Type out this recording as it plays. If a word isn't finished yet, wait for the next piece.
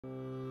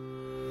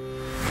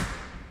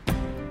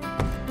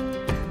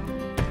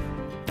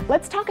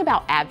Let's talk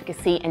about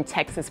advocacy and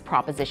Texas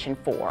Proposition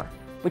 4,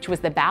 which was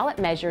the ballot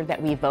measure that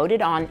we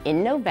voted on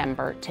in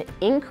November to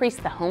increase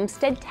the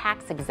homestead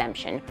tax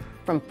exemption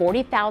from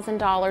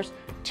 $40,000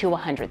 to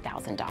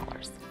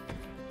 $100,000.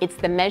 It's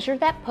the measure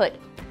that put,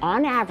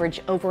 on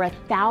average, over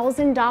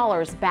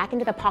 $1,000 back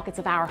into the pockets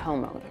of our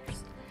homeowners.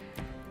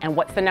 And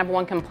what's the number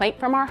one complaint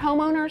from our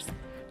homeowners?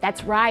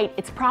 That's right,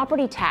 it's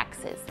property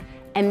taxes.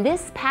 And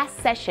this past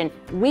session,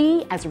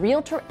 we as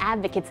Realtor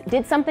advocates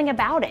did something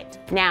about it.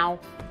 Now,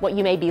 what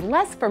you may be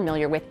less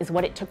familiar with is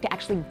what it took to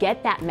actually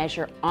get that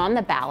measure on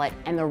the ballot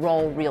and the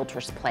role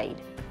Realtors played.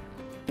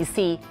 You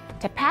see,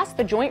 to pass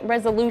the joint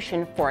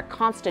resolution for a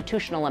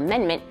constitutional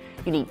amendment,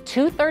 you need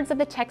 2/3 of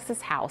the Texas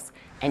House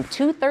and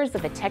 2/3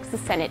 of the Texas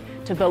Senate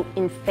to vote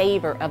in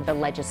favor of the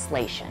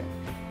legislation.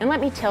 And let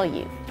me tell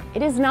you,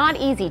 it is not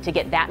easy to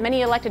get that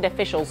many elected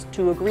officials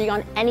to agree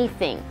on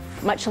anything,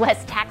 much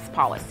less tax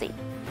policy.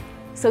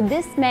 So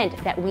this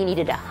meant that we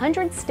needed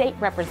 100 state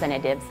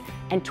representatives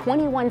and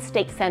 21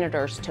 state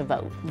senators to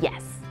vote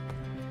yes.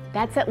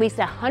 That's at least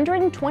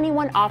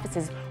 121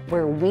 offices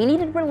where we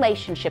needed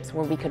relationships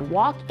where we could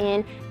walk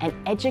in and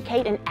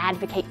educate and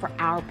advocate for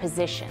our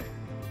position.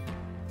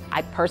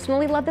 I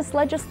personally love this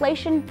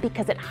legislation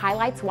because it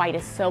highlights why it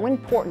is so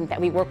important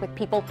that we work with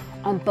people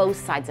on both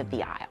sides of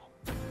the aisle.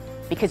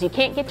 Because you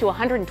can't get to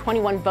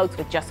 121 votes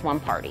with just one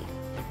party.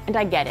 And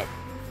I get it.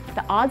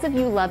 The odds of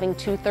you loving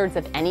 2/3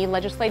 of any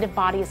legislative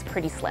body is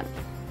pretty slim,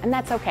 and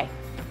that's okay.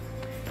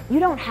 You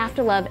don't have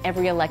to love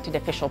every elected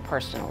official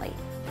personally,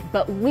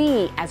 but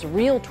we as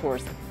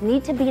Realtors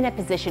need to be in a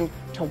position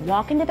to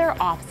walk into their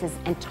offices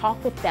and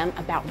talk with them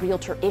about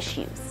Realtor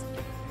issues.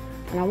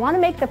 And I want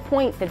to make the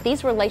point that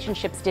these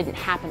relationships didn't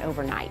happen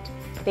overnight.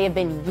 They have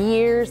been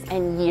years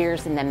and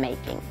years in the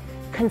making.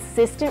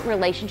 Consistent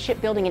relationship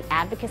building and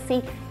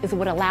advocacy is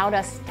what allowed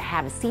us to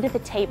have a seat at the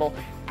table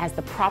as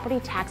the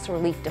property tax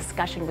relief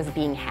discussion was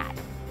being had.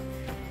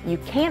 You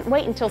can't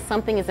wait until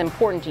something is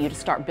important to you to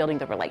start building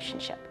the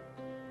relationship.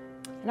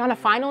 And on a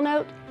final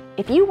note,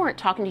 if you weren't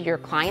talking to your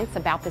clients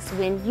about this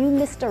win, you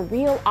missed a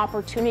real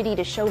opportunity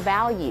to show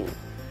value.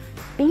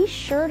 Be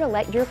sure to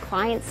let your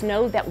clients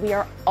know that we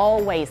are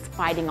always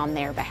fighting on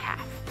their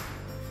behalf.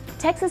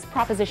 Texas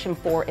Proposition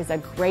 4 is a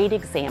great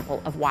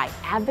example of why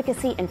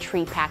advocacy and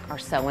TREPAC are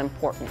so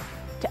important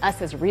to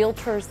us as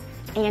Realtors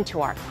and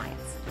to our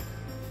clients.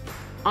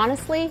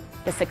 Honestly,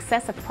 the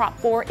success of Prop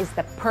 4 is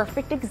the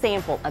perfect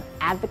example of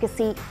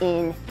advocacy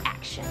in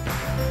action.